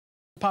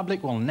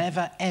public will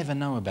never, ever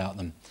know about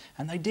them.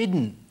 And they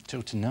didn't,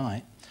 till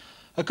tonight.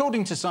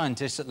 According to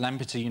scientists at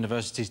Lampeter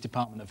University's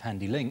Department of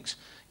Handy Links,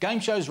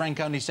 game shows rank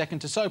only second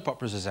to soap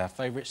operas as our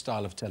favourite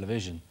style of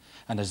television.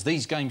 And as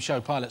these game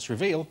show pilots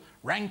reveal,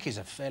 rank is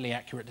a fairly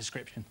accurate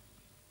description.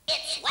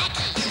 It's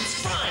wacky,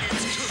 it's fun,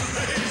 it's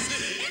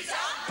crazy, it's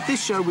on.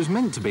 This show was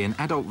meant to be an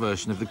adult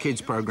version of the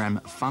kids'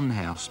 programme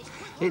Funhouse.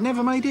 It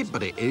never made it,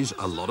 but it is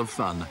a lot of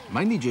fun,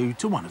 mainly due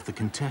to one of the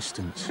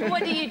contestants.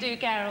 What do you do,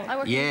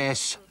 Carol?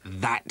 Yes,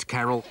 that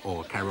Carol,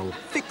 or Carol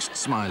Fixed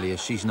Smiley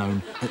as she's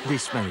known at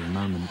this very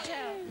moment.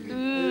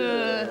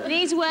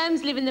 These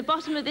worms live in the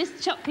bottom of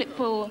this chocolate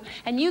pool,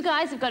 and you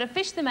guys have got to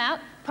fish them out,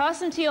 pass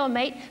them to your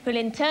mate, who'll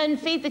in turn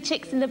feed the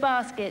chicks in the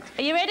basket.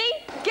 Are you ready?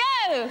 Go!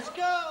 Let's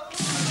go!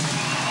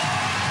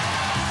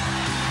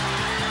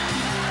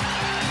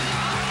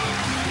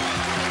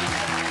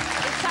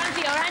 It's time for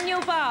your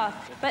annual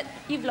bath, but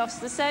you've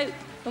lost the soap.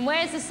 And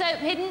where's the soap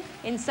hidden?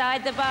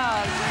 Inside the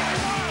vase.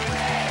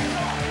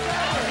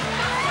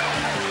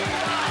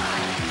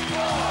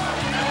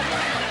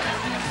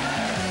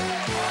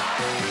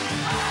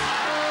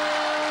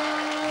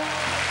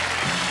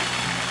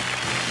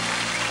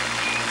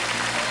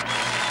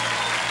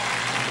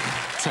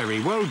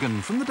 Terry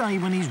Wogan, from the day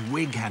when his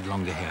wig had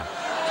longer hair.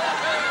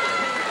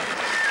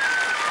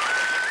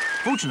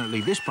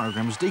 Fortunately, this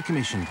programme was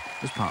decommissioned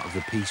as part of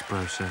the peace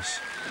process.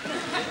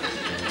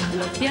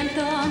 Lo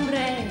siento,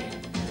 hombre,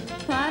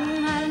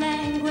 pardon my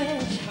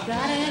language,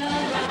 got it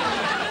all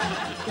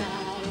right.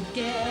 Gotta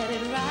get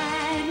it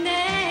right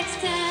next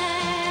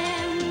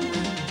time.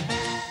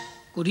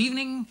 Good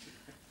evening,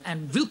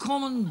 and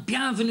willkommen,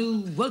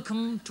 bienvenue,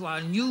 welcome to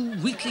our new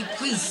weekly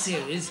quiz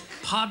series,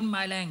 Pardon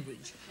My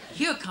Language.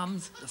 Here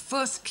comes the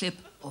first clip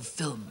of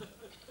film.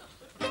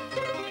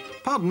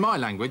 Pardon my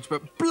language,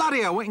 but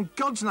bloody hell, what in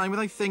God's name are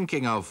they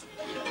thinking of?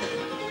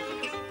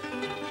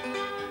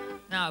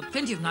 Now,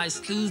 plenty of nice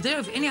clues there.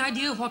 Have any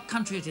idea what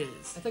country it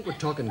is? I think we're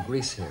talking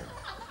Greece here.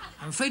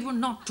 I'm afraid we're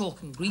not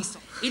talking Greece.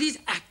 It is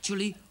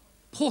actually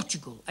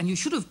Portugal, and you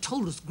should have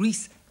told us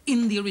Greece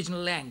in the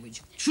original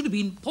language. It should have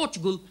been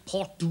Portugal,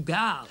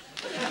 Portugal.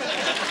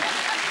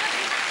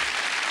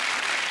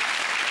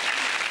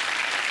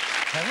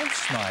 Carol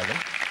Smiley?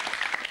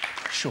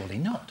 Surely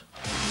not.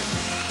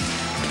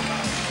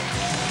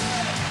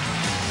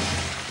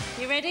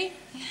 You ready?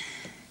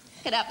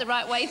 Get up the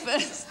right way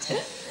first.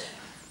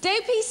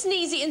 Dopey,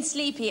 Sneezy and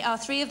Sleepy are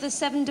three of the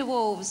 7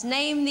 dwarves.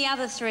 Name the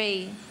other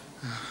 3.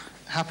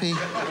 Happy,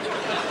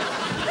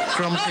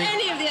 grumpy... Not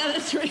any of the other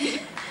 3.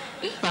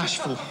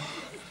 Bashful. Oh,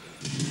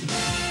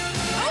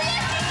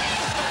 yes,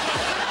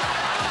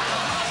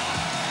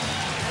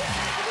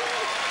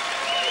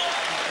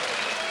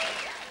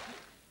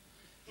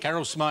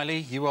 Carol Smiley,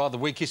 you are the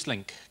weakest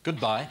link.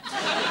 Goodbye.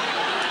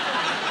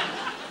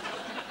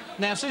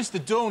 Now, since the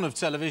dawn of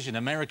television,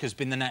 America's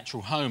been the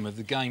natural home of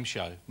the game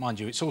show. Mind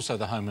you, it's also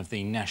the home of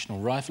the National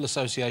Rifle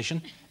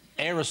Association,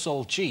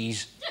 Aerosol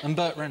Cheese and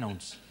Burt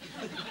Reynolds.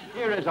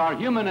 Here is our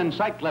human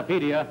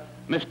encyclopedia,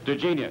 Mr.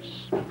 Genius.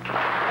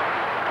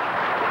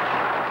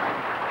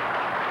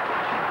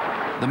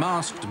 The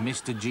masked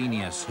Mr.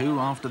 Genius, who,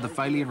 after the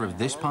failure of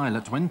this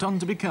pilot, went on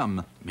to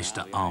become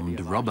Mr. Armed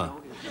Robber.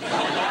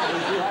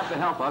 You have to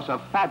help us a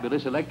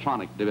fabulous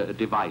electronic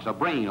device, a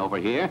brain over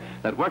here,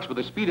 that works with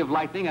the speed of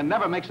lightning and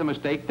never makes a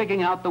mistake,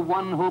 picking out the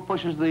one who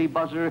pushes the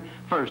buzzer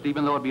first,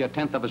 even though it be a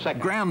 1/10 of a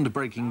second.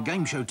 Groundbreaking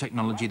game show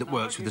technology that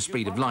works with the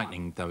speed of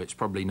lightning, though it's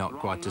probably not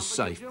quite as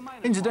safe.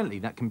 Incidentally,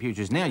 that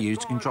computer is now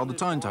used to control the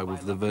timetable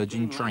for the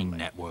Virgin Train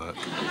network.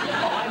 All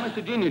right,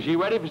 Mr. Genius,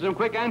 you ready for some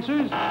quick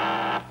answers?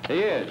 He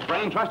is.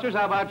 Brain trusters,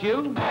 how about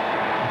you?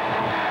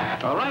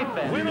 All right,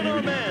 then. Women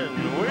or men,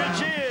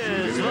 which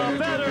is the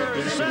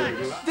better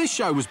sex? This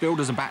show was billed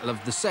as a battle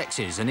of the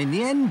sexes, and in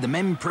the end, the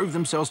men proved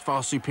themselves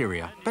far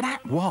superior. But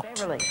at what?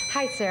 Beverly.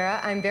 Hi, Sarah.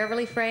 I'm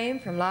Beverly Frame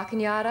from La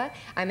Cañada.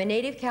 I'm a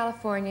native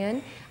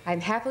Californian. I'm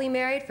happily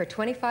married for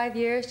 25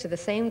 years to the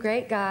same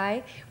great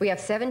guy. We have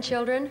 7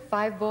 children,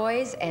 5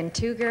 boys and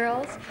 2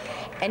 girls.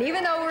 And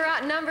even though we're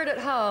outnumbered at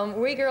home,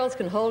 we girls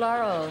can hold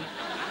our own.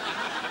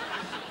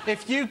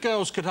 If you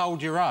girls could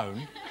hold your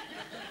own,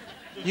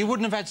 you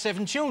wouldn't have had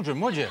 7 children,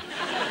 would you?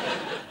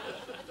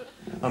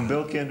 I'm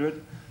Bill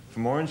Kindred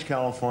from Orange,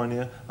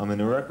 California. I'm in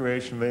the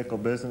recreation vehicle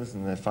business,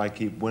 and if I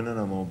keep winning,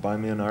 I'm going to buy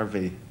me an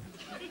RV.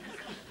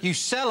 You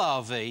sell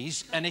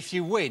RVs, and if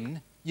you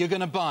win, you're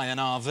going to buy an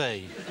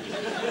RV.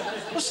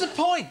 What's the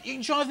point? You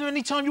can drive them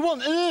any time you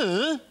want.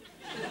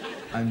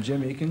 I'm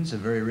Jim Eakins, a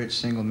very rich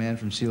single man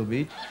from Seal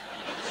Beach.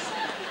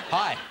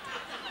 Hi.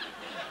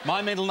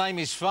 My middle name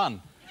is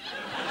Fun.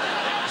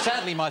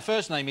 Sadly, my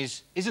first name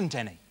isn't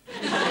any.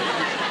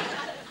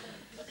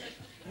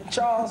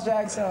 Charles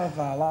Jackson of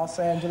Los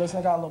Angeles.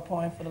 I got a little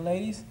poem for the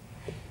ladies.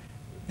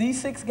 These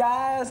 6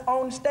 guys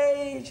on the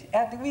stage,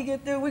 after we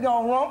get through, we're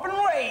gonna romp and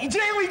rage.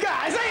 Ain't we,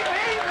 guys? Ain't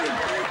we?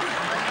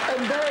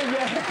 And there you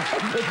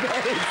have it.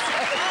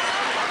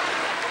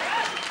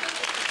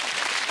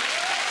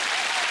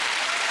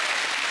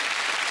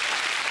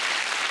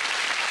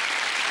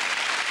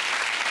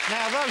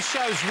 Now, those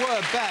shows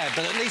were bad,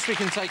 but at least we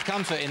can take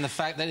comfort in the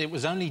fact that it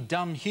was only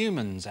dumb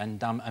humans, and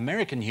dumb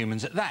American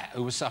humans at that,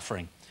 who were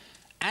suffering.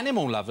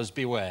 Animal lovers,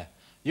 beware.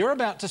 You're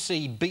about to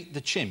see Beat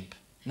the Chimp.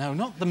 No,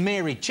 not the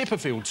Mary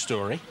Chipperfield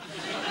story.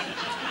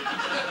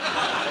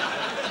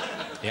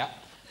 Yeah,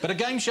 but a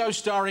game show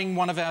starring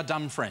one of our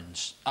dumb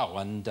friends. Oh,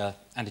 and a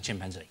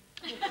chimpanzee.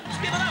 Let's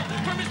give it up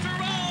for Mr.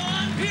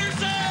 Ron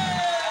Pearson!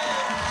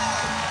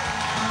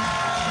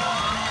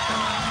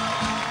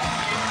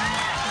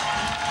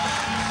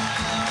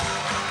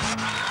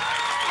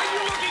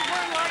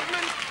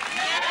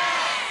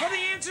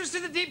 To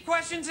the deep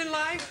questions in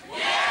life?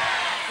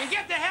 Yeah! And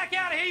get the heck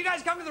out of here. You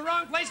guys come to the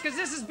wrong place because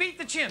this is Beat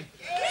the Chimp.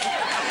 It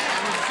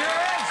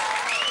sure is.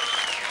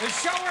 The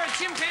show where a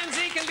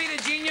chimpanzee can beat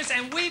a genius,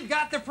 and we've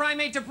got the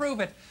primate to prove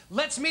it.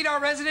 Let's meet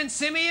our resident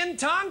simian,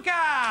 Tonka. A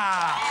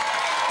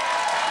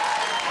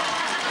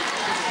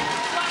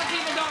lot of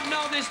people don't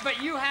know this,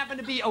 but you happen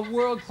to be a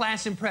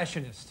world-class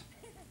impressionist.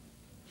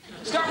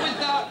 Start with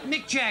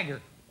Mick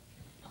Jagger.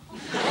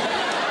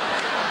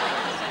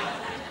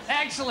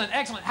 Excellent,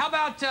 excellent. How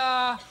about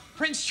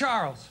Prince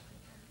Charles?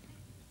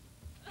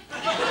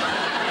 Let's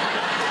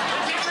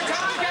hear for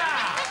Tonka.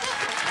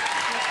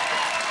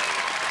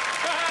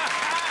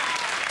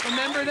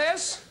 Remember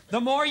this? The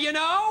more you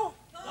know?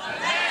 The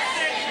less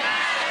it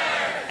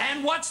matters.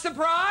 And what's the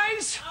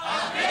prize?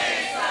 A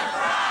big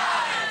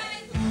surprise.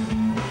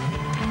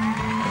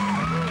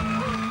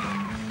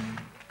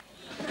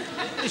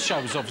 This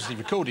show was obviously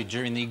recorded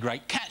during the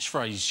great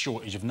catchphrase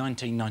shortage of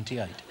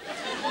 1998.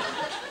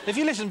 If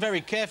you listen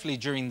very carefully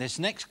during this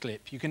next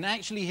clip, you can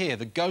actually hear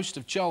the ghost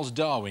of Charles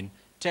Darwin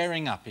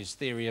tearing up his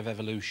theory of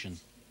evolution.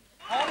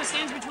 All that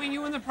stands between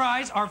you and the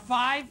prize are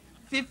 5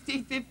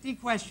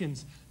 50-50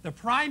 questions. The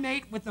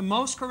primate with the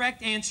most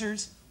correct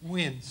answers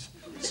wins.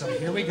 So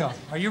here we go.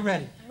 Are you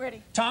ready? I'm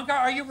ready. Tonka,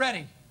 are you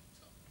ready?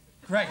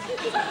 Great.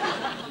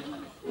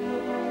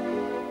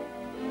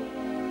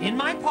 In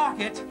my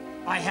pocket,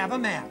 I have a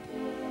map.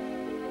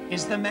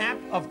 Is the map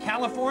of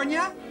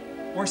California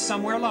or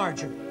somewhere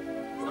larger?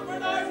 Somewhere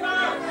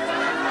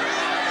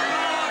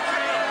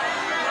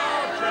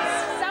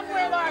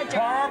larger.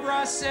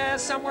 Barbara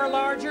says somewhere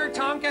larger.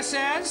 Tonka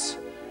says?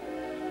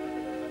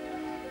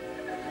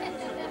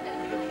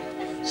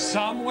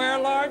 Somewhere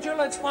larger.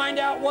 Let's find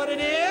out what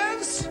it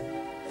is.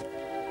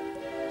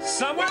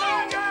 Somewhere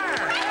larger.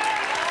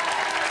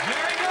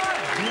 Very good.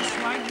 This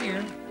right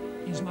here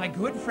is my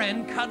good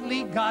friend,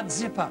 Cuddly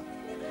Godzippa.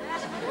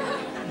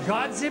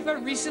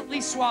 Godzippa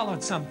recently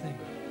swallowed something.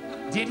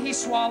 Did he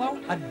swallow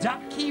a duck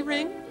key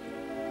ring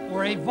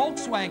or a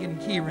Volkswagen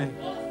key ring?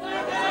 A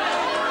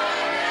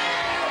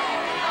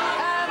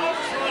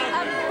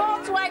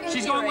Volkswagen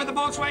She's key going ring. with the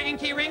Volkswagen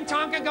key ring.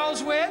 Tonka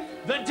goes with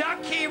the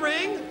duck key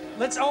ring.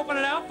 Let's open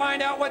it out,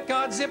 find out what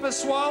Godzippa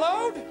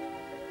swallowed.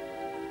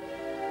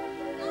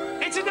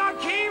 It's a duck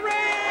key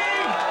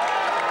ring!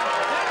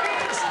 That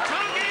means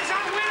Tonka is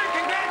our winner.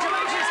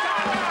 Congratulations,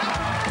 Tonka!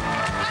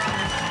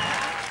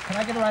 Can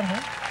I get it right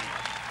here?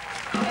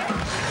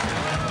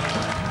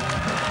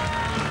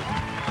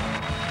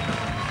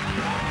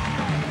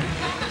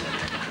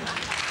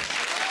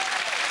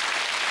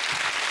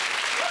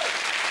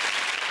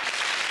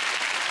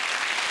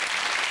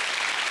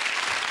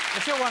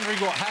 If you're wondering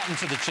what happened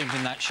to the chimp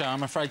in that show,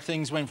 I'm afraid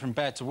things went from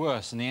bad to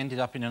worse and he ended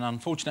up in an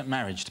unfortunate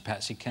marriage to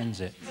Patsy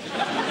Kensit.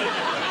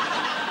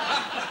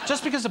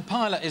 Just because a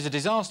pilot is a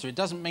disaster, it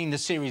doesn't mean the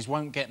series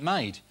won't get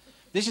made.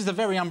 This is the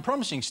very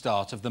unpromising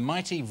start of the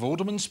mighty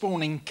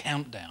Vorderman-spawning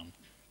countdown.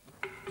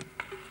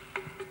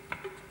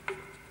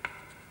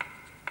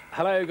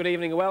 Hello, good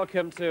evening, and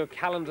welcome to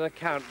Calendar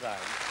Countdown.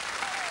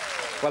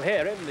 Well,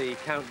 here in the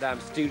Countdown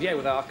studio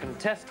with our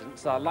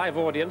contestants, our live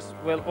audience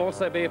will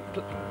also be...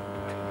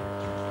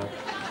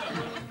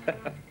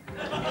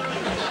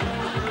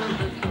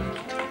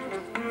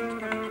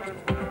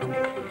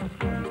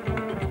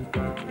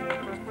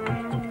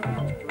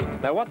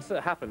 Now, what's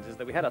happened is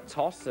that we had a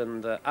toss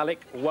and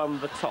Alec won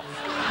the toss.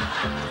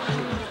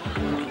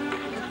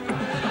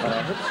 Well,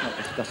 I hope it's not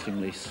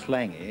disgustingly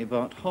slangy,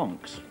 but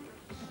honks.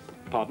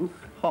 Pardon?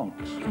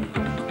 Honks.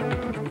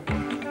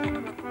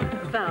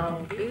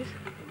 Vowel, please.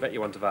 I bet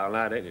you want a vowel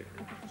now, don't you?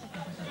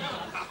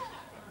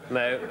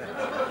 No.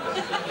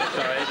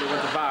 Sorry, you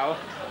want a vowel.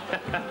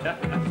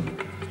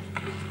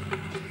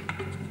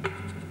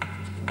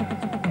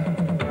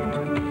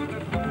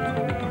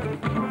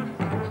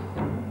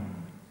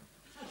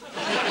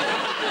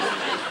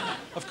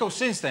 Of course,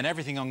 since then,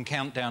 everything on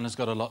Countdown has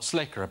got a lot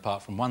slicker,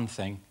 apart from one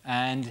thing,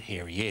 and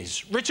here he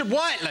is, Richard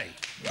Whiteley!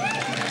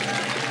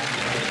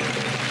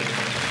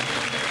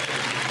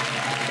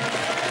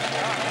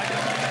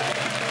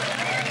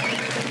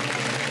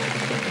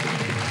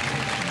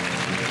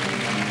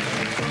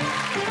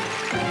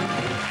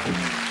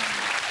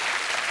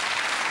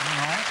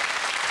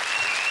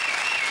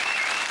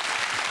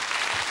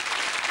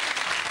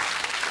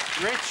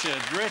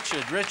 Richard,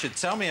 Richard,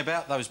 tell me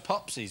about those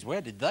popsies.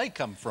 Where did they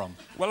come from?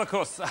 Well, of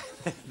course,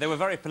 they were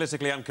very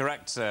politically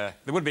incorrect. They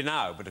would be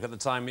now, but at the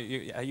time,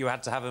 you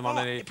had to have them on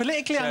any...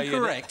 Politically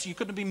incorrect? You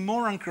couldn't be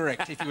more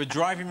incorrect if you were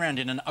driving around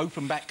in an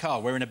open-back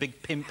car wearing a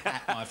big pimp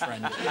hat, my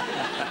friend.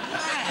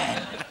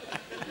 Man,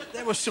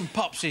 there were some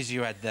popsies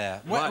you had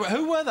there.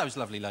 Who were those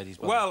lovely ladies?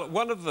 Well,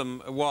 one of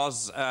them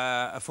was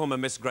a former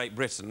Miss Great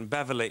Britain,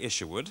 Beverly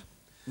Isherwood.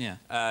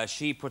 Yeah.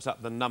 She put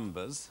up the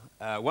numbers.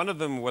 One of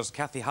them was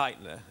Kathy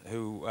Heitner,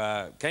 who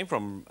came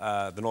from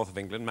the north of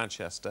England,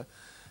 Manchester,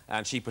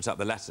 and she put up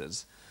the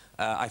letters.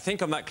 I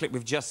think on that clip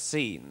we've just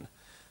seen,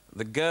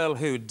 the girl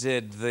who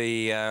did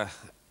the...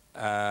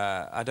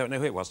 I don't know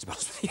who it was, to be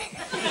honest with you.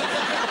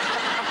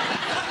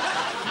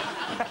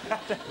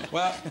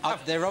 Well,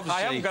 they're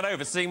obviously... I haven't got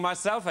over seeing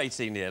myself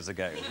 18 years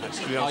ago.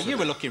 Oh, you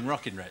were looking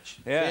rocking, Rich.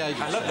 Yeah,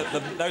 I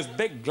love those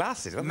big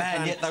glasses.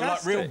 Man, yet they were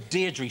like real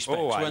Deirdre specs,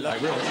 weren't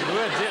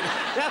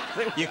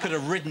they? You could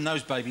have ridden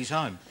those babies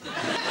home.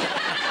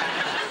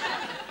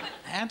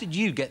 How did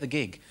you get the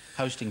gig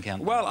hosting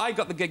Countdown? Well, I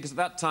got the gig because at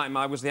that time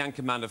I was the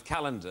anchorman of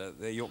Calendar,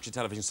 the Yorkshire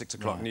Television 6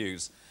 o'clock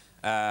news.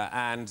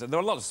 And there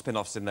were a lot of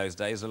spin-offs in those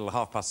days, little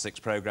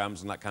 6:30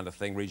 programmes and that kind of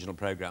thing, regional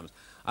programmes.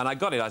 And I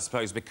got it, I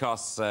suppose,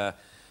 because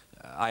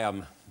I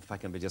am, if I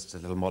can be just a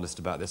little modest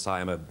about this, I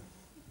am an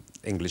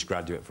English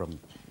graduate from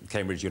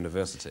Cambridge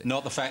University.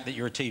 Not the fact that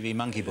you're a TV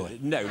monkey boy?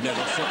 No,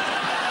 that's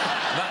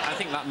I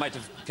think that might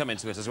have come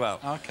into it as well.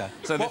 OK.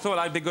 So they thought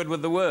I'd be good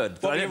with the word.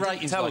 What were your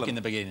ratings like in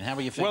the beginning? How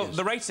were your figures? Well,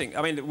 the rating,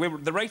 I mean,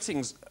 the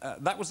ratings,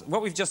 that was...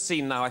 What we've just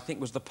seen now, I think,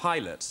 was the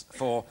pilot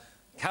for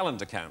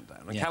Calendar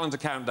Countdown. And Calendar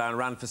Countdown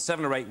ran for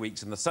 7 or 8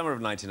 weeks in the summer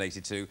of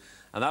 1982,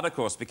 and that, of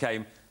course,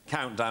 became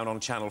Countdown on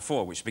Channel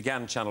 4, which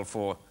began Channel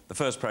 4, the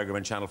first programme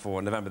in Channel 4,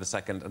 on November the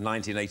 2nd,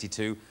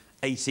 1982.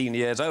 18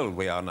 years old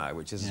we are now,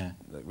 which is,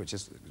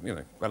 you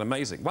know, well,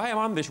 amazing. Why am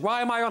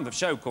I on the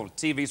show called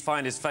TV's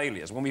Finest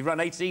Failures when we've run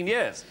 18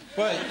 years?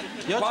 Well,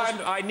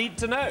 I need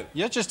to know.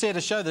 You're just here to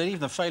show that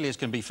even the failures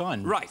can be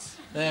fine. Right.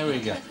 There we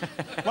go.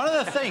 One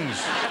of the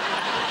things...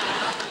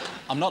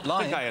 I'm not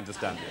lying. I think I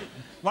understand you.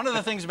 One of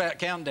the things about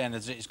Countdown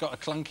is it's got a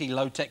clunky,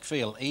 low-tech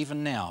feel,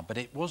 even now, but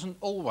it wasn't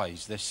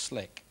always this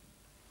slick.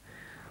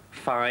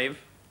 5,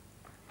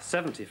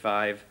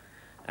 75,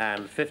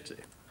 and 50.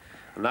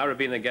 And now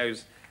Robina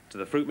goes to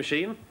the fruit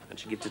machine, and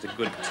she gives it a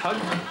good tug.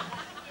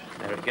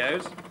 There it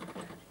goes.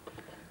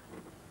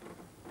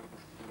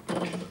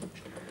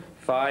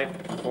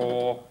 5,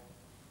 4,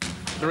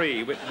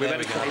 3. We're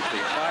very close.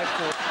 5,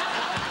 4.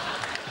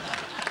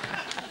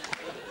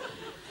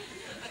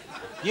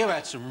 You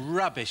had some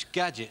rubbish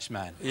gadgets,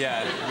 man.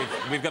 Yeah,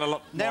 we've got a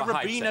lot now more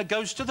Robina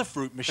goes to the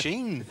fruit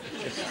machine.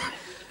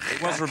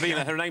 It was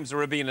Robina. Her name's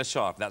Robina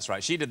Sharp, that's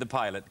right. She did the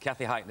pilot.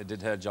 Kathy Heitner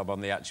did her job on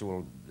the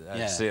actual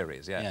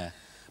series, yeah.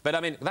 But, I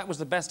mean, that was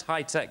the best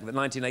high-tech that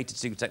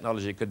 1982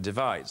 technology could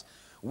devise.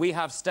 We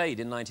have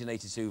stayed in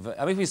 1982...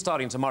 I mean, if we're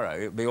starting tomorrow,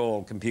 it would be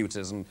all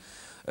computers and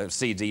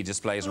CD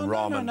displays and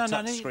ROM and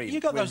touch screen.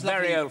 You got those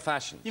very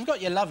old-fashioned. You've got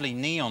your lovely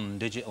neon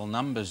digital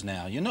numbers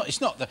now.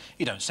 It's not that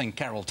you don't sing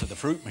Carol to the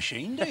fruit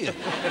machine, do you?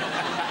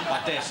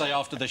 I dare say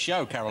after the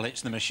show, Carol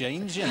hits the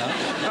machines, you know.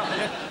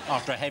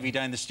 After a heavy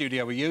day in the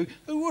studio with you,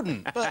 who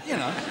wouldn't? But, you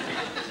know...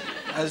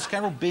 Has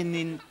Carol been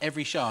in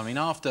every show? I mean,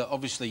 after,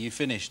 obviously, you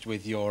finished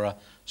with your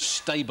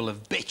stable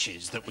of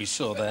bitches that we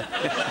saw there.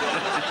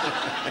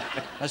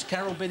 Has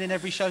Carol been in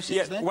every show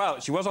since then?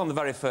 Well, she was on the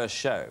very first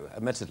show,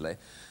 admittedly,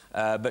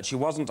 but she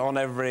wasn't on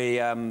every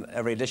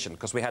edition,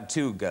 because we had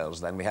 2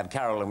 girls then. We had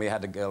Carol and we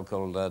had a girl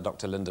called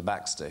Dr. Linda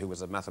Baxter, who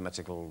was a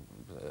mathematical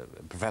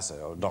professor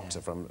or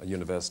doctor from a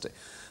university.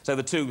 So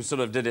the 2 sort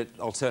of did it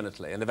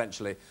alternately, and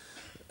eventually...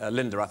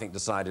 Linda, I think,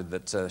 decided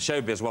that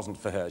showbiz wasn't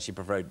for her. She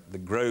preferred the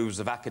groves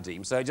of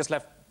academe, so he just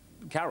left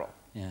Carol.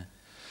 Yeah.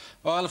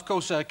 Well, of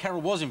course, Carol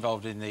was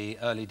involved in the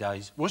early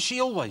days. Was she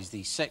always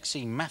the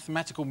sexy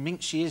mathematical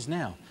minx she is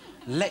now?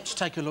 Let's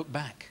take a look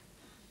back.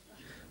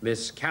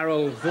 Miss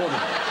Carol Vorman.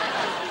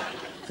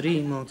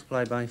 3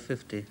 multiplied by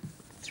 50.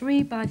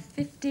 3 by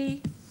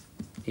 50...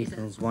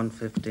 equals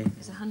 150.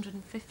 Is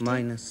 150.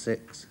 Minus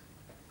 6.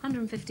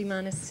 150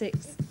 minus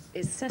 6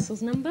 is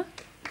Cecil's number.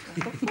 I've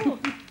got 4.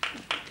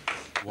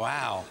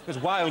 Wow. There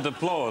was wild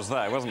applause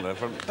there, wasn't there?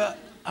 But,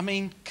 I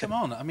mean, come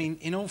on. I mean,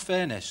 in all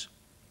fairness,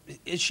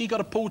 has she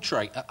got a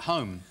portrait at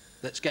home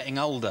that's getting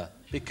older?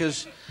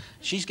 Because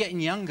she's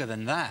getting younger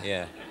than that.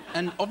 Yeah.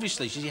 And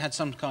obviously she had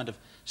some kind of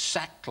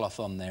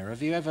sackcloth on there.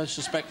 Have you ever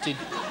suspected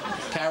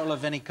Carol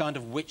of any kind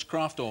of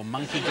witchcraft or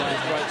monkey going?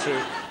 Quite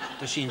true.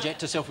 Does she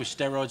inject herself with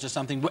steroids or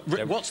something?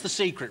 What's the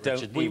secret,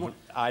 Richard?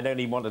 I don't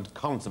even want to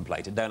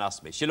contemplate it. Don't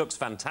ask me. She looks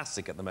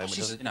fantastic at the moment.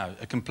 She's, you know,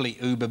 a complete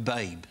uber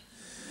babe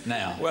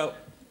now. Well...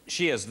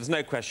 She is. There's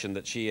no question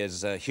that she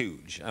is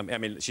huge. I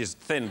mean, she's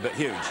thin but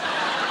huge.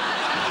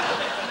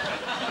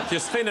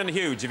 She's thin and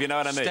huge, if you know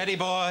what I mean. Steady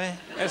boy.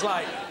 It's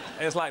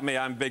like me.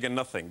 I'm big and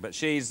nothing. But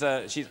she's.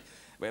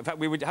 In fact,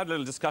 we had a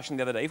little discussion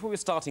the other day. If we were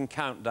starting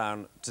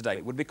Countdown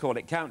today, would we call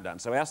it Countdown?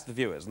 So I asked the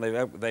viewers,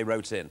 and they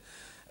wrote in.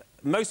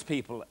 Most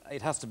people,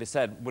 it has to be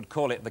said, would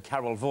call it the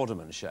Carol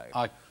Vorderman Show.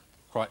 I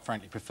quite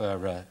frankly prefer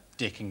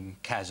Dick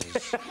and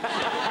Kaz's.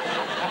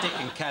 Dick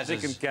and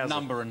Kaz's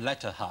number and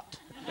letter hut.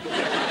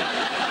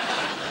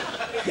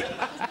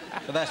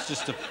 But that's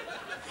just a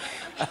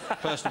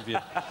personal view.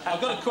 I've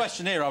got a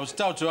question here I was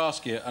told to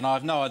ask you, and I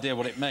have no idea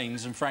what it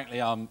means, and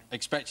frankly, I'm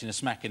expecting a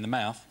smack in the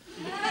mouth.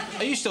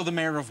 Are you still the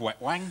mayor of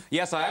Wet Wang?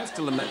 Yes, I am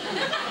still the mayor.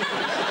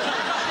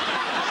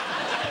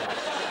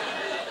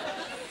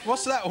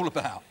 What's that all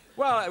about?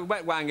 Well,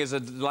 Wet Wang is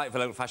a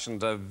delightful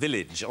old-fashioned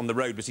village on the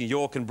road between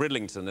York and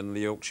Bridlington in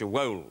the Yorkshire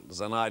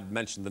Wolds, and I'd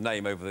mentioned the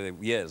name over the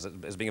years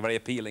as being a very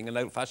appealing and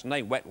old-fashioned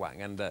name, Wet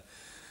Wang, and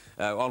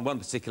on one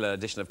particular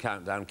edition of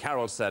Countdown,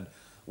 Carol said,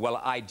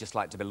 well, I'd just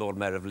like to be Lord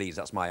Mayor of Leeds,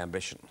 that's my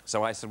ambition.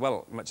 So I said,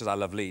 well, much as I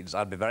love Leeds,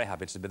 I'd be very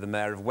happy to be the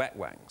Mayor of Wet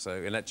Wang. So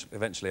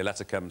eventually a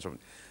letter comes from,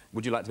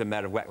 would you like to be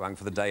Mayor of Wet Wang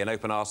for the day and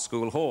open our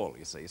school hall,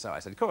 you see? So I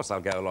said, of course,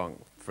 I'll go along,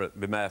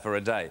 be Mayor for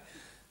a day.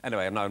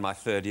 Anyway, I'm now in my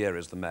 3rd year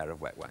as the Mayor of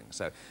Wet Wang.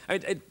 So I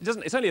mean,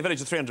 it's only a village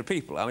of 300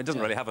 people. I mean, it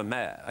doesn't really have a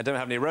mayor. I don't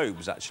have any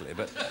robes, actually,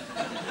 but...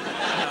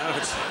 no,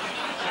 it's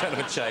kind of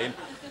a chain.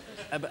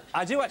 But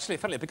I do actually,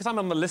 funnily, because I'm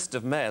on the list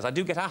of mayors, I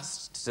do get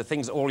asked to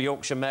things all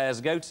Yorkshire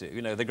mayors go to.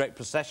 You know, the great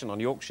procession on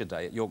Yorkshire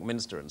Day at York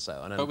Minster and so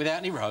on. And but without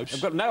any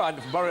robes? No, I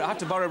have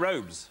to borrow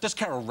robes. Does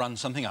Carol run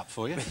something up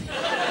for you?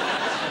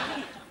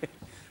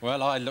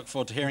 Well, I look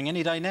forward to hearing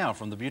any day now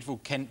from the beautiful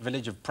Kent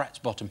village of Pratt's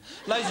Bottom.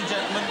 Ladies and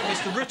gentlemen,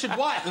 Mr. Richard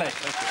Whiteley.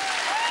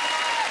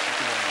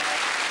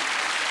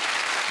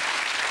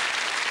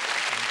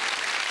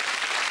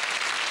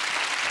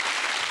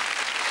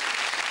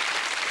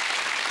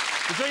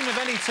 The dream of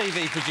any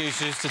TV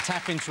producer is to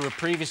tap into a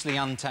previously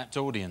untapped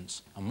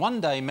audience. And one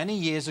day, many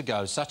years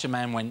ago, such a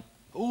man went,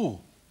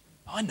 ooh,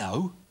 I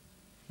know,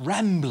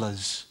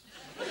 Ramblers.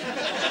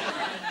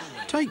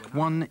 Take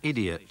one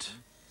idiot,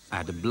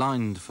 add a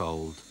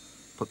blindfold,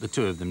 put the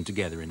two of them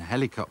together in a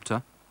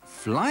helicopter,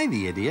 fly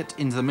the idiot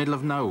into the middle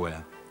of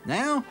nowhere.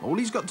 Now, all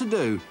he's got to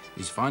do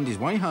is find his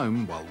way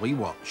home while we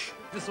watch.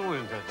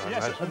 Disoriented,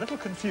 yes, a little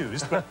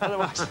confused, but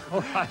otherwise,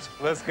 all right.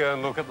 Let's go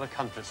and look at the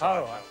countryside.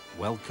 All right.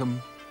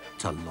 Welcome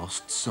to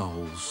Lost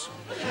Souls.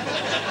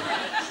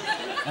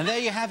 And there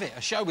you have it,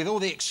 a show with all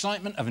the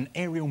excitement of an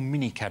aerial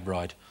minicab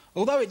ride.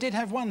 Although it did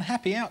have one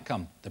happy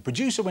outcome. The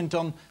producer went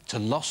on to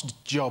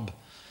Lost Job.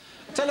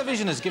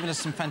 Television has given us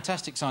some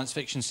fantastic science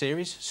fiction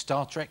series,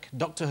 Star Trek,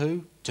 Doctor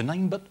Who, to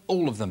name but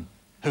all of them.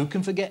 Who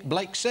can forget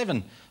Blake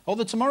 7 or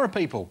The Tomorrow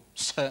People?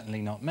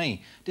 Certainly not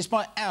me,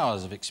 despite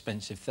hours of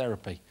expensive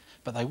therapy.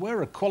 But they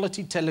were a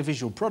quality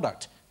televisual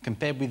product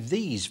compared with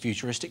these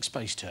futuristic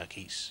space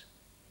turkeys.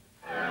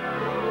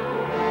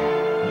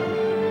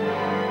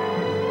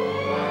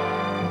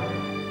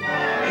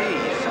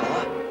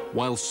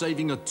 While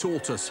saving a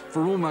tortoise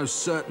for almost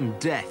certain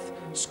death,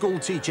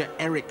 schoolteacher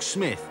Eric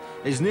Smith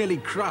is nearly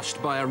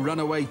crushed by a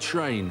runaway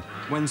train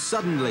when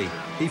suddenly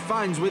he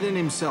finds within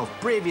himself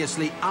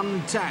previously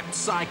untapped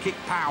psychic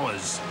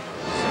powers.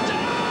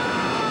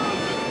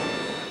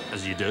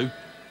 As you do.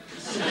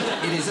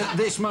 It is at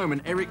this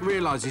moment Eric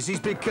realises he's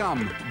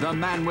become the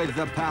man with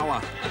the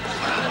power.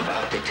 What I'm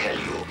about to tell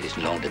you is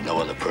known to no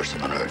other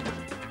person on Earth.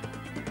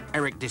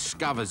 Eric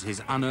discovers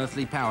his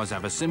unearthly powers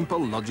have a simple,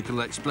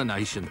 logical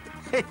explanation.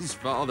 His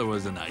father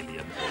was an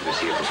alien. He was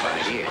here for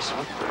 5 years,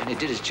 and he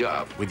did his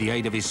job. With the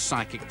aid of his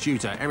psychic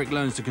tutor, Eric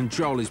learns to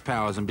control his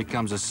powers and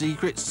becomes a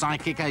secret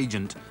psychic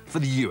agent for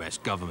the US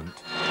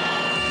government.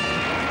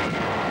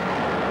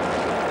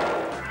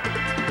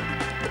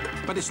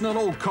 But it's not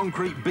all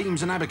concrete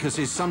beams and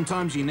abacuses.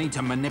 Sometimes you need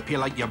to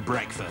manipulate your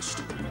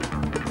breakfast.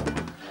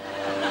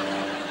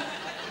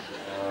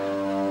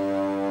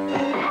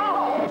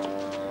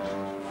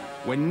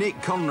 When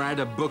Nick Conrad,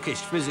 a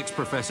bookish physics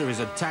professor, is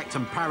attacked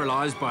and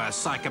paralysed by a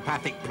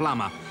psychopathic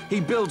plumber, he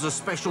builds a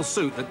special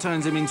suit that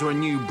turns him into a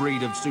new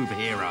breed of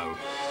superhero,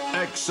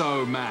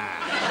 Exo-Man.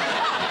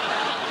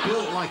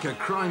 Built like a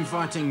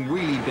crime-fighting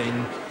wheelie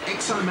bin,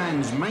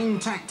 Exo-Man's main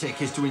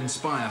tactic is to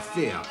inspire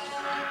fear.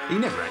 He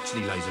never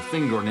actually lays a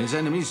finger on his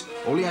enemies.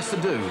 All he has to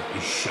do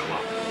is show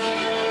up.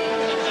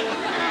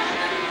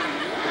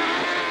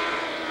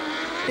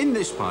 In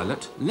this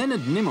pilot, Leonard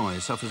Nimoy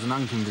suffers an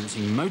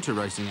unconvincing motor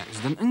racing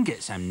accident and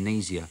gets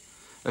amnesia,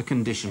 a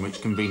condition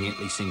which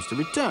conveniently seems to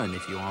return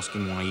if you ask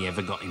him why he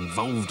ever got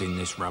involved in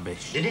this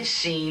rubbish. Did it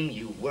seem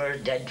you were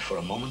dead for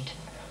a moment?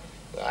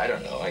 I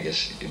don't know. I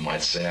guess you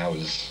might say I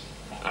was...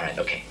 All right,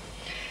 okay.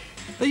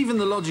 Even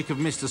the logic of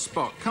Mr.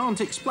 Spock can't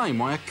explain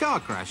why a car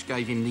crash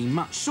gave him the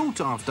much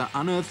sought-after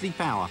unearthly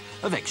power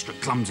of extra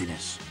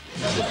clumsiness.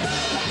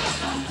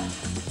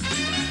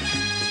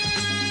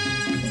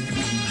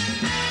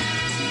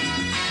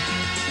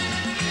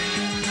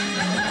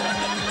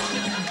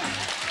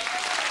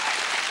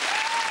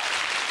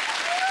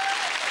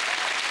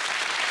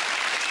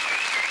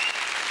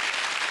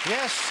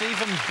 Yes,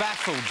 even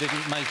Baffled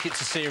didn't make it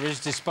to series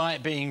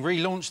despite being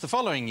relaunched the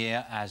following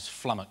year as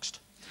Flummoxed.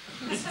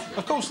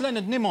 Of course,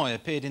 Leonard Nimoy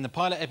appeared in the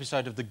pilot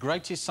episode of the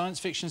greatest science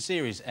fiction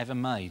series ever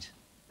made.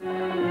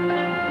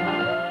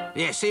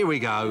 Yes, here we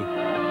go.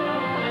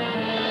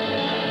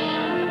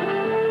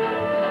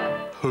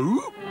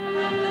 Who?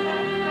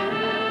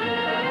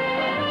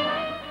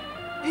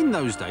 In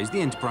In those days, the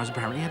Enterprise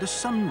apparently had a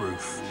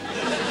sunroof.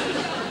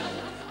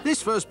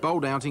 This first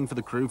bold outing for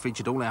the crew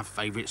featured all our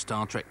favourite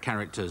Star Trek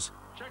characters.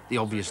 The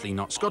obviously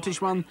not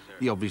Scottish one,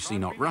 the obviously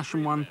not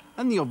Russian one,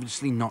 and the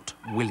obviously not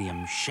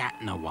William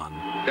Shatner one.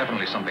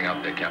 Definitely something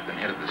out there, Captain.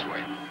 Headed this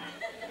way.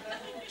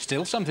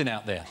 Still something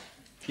out there.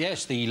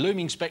 Yes, the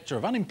looming spectre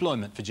of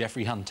unemployment for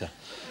Jeffrey Hunter.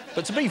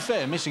 But to be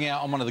fair, missing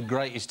out on one of the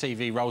greatest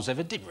TV roles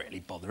ever did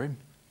really bother him.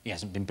 He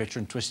hasn't been bitter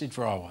and twisted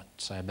for, I'd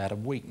say, about a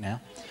week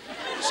now.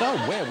 So,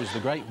 where was the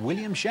great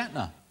William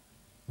Shatner?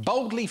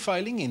 Boldly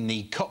failing in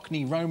the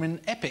Cockney Roman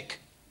epic,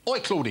 Oi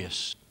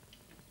Claudius.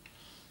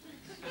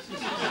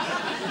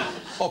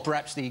 Or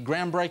perhaps the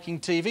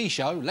groundbreaking TV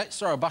show, Let's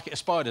Throw a Bucket of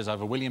Spiders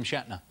Over William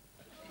Shatner.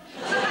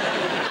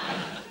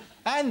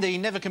 And the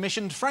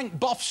never-commissioned Frank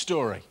Boff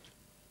story.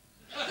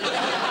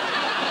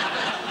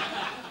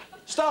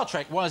 Star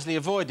Trek wisely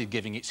avoided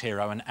giving its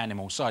hero an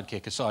animal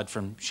sidekick, aside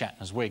from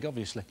Shatner's wig,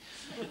 obviously.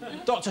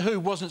 Doctor Who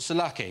wasn't so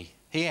lucky.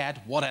 He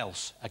had, what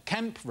else? A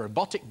camp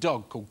robotic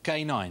dog called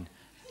K9.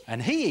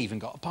 And he even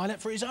got a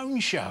pilot for his own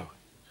show.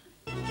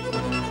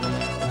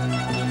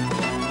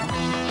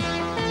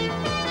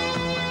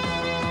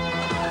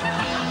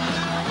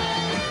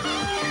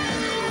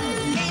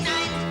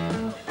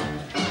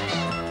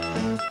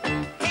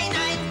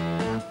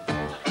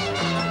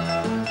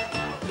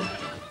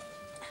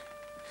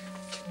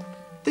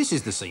 This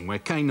is the scene where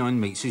K9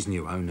 meets his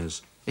new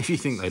owners. If you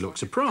think they look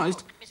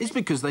surprised, it's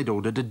because they'd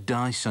ordered a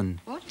Dyson.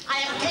 What?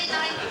 I am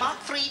K9 Mark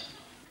III.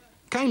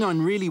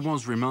 K9 really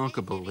was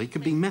remarkable. He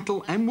could be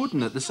metal and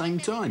wooden at the same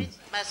time.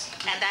 Christmas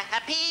and a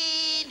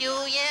happy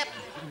New Year.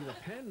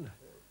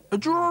 A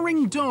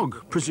drawing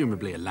dog,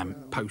 presumably a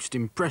lamp-post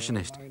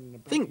impressionist.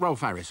 Think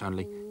Rolf Harris,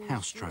 only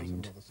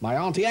house-trained. My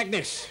Auntie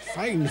Agnes,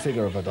 fine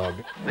figure of a dog.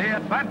 The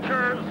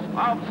Adventures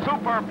of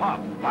Super Pup.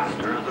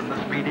 Faster than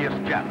the speediest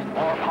jet,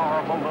 more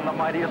powerful than the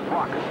mightiest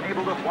rocket,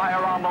 able to fly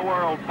around the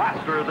world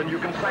faster than you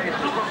can say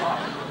Super Pup.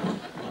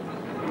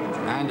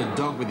 And a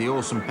dog with the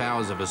awesome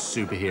powers of a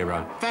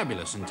superhero.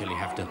 Fabulous until you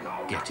have to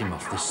get him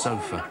off the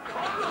sofa.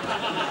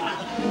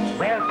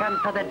 Welcome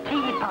to the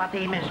tea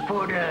party, Miss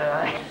Poodle.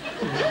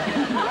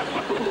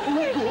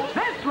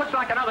 This looks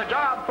like another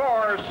job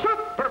for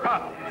Super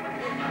Pup.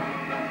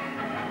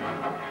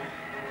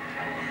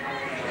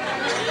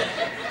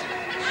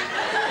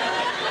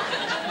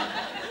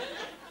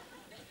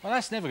 Well,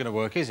 that's never going to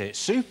work, is it?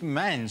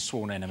 Superman's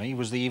sworn enemy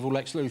was the evil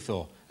Lex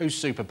Luthor. Who's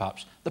Super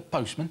Pups? The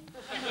postman.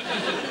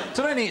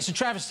 To many, it's a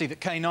travesty that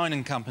K9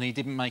 and company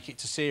didn't make it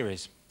to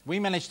series. We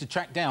managed to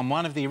track down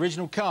one of the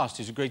original cast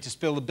who's agreed to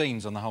spill the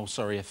beans on the whole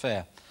sorry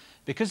affair.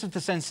 Because of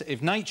the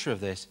sensitive nature of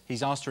this,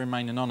 he's asked to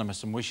remain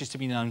anonymous and wishes to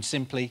be known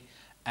simply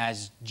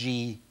as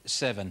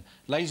G7.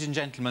 Ladies and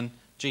gentlemen,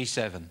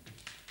 G7.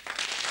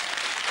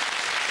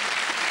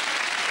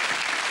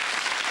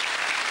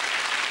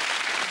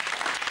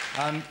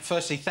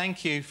 Firstly,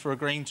 thank you for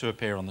agreeing to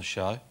appear on the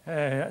show.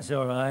 That's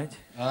all right.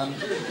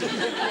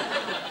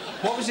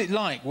 What was it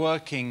like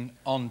working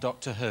on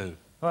Doctor Who?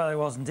 Well, it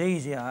wasn't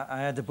easy. I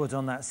had to put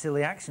on that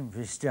silly accent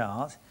for a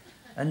start.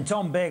 And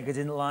Tom Baker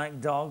didn't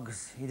like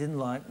dogs. He didn't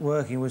like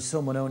working with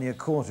someone only a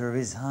quarter of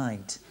his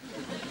height.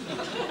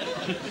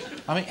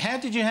 I mean, how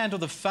did you handle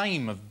the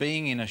fame of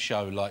being in a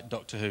show like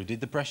Doctor Who?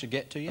 Did the pressure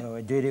get to you? Oh,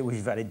 it did. It was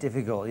very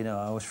difficult. You know,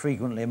 I was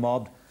frequently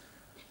mobbed.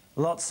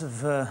 Lots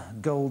of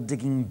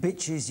gold-digging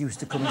bitches used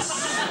to come and...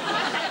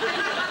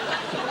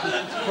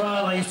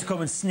 Well, they used to come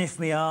and sniff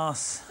me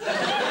arse.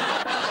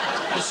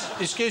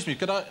 Excuse me,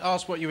 could I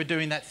ask what you were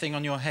doing that thing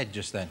on your head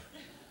just then?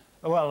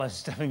 Well, I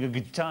was having a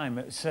good time.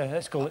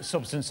 Let's call it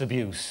substance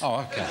abuse.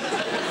 Oh, OK.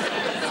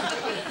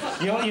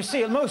 You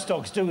see, most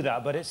dogs do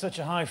that, but it's such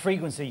a high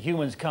frequency,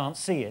 humans can't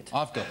see it.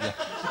 I've got you.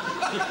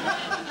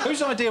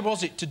 Whose idea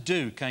was it to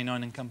do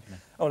K9 and Company?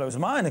 Oh, well, it was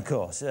mine, of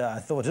course. I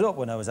thought it up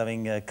when I was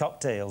having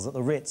cocktails at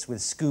the Ritz with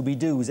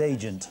Scooby-Doo's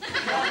agent.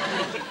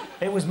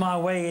 It was my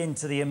way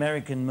into the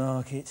American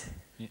market.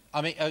 Yeah.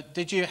 I mean,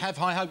 did you have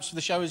high hopes for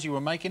the show as you were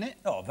making it?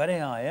 Oh, very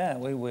high, yeah.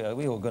 We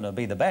were going to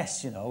be the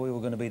best, you know. We were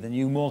going to be the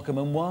new Morecambe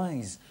and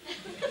Wise.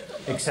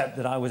 Except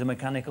that I was a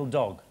mechanical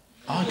dog.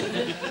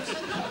 Okay.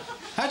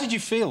 How did you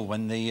feel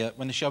when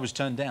the show was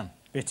turned down?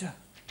 Bitter.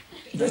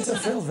 Bitter,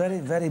 Phil. Very,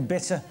 very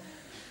bitter.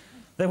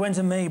 They went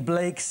and made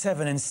Blake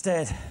 7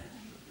 instead.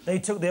 They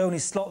took the only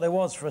slot there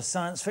was for a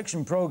science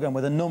fiction programme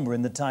with a number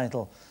in the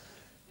title.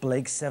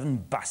 Blake 7,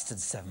 Bastard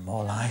 7,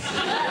 more like.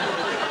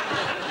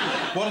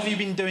 What have you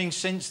been doing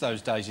since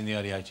those days in the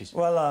early 80s?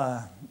 Well,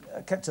 I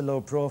kept a low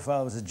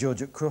profile as a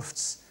judge at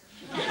Crufts.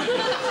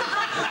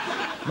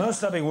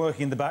 Most I've been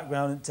working in the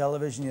background at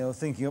television, you know,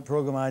 thinking up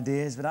programme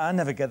ideas, but I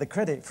never get the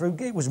credit. For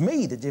it was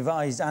me that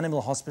devised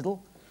Animal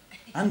Hospital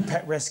and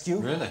Pet Rescue.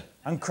 Really?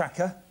 And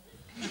Cracker.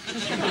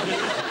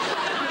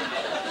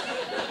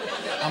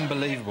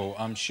 Unbelievable.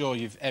 I'm sure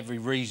you've every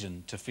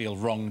reason to feel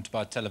wronged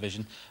by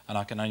television, and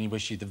I can only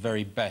wish you the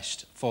very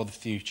best for the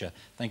future.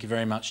 Thank you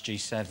very much,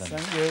 G7.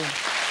 Thank you.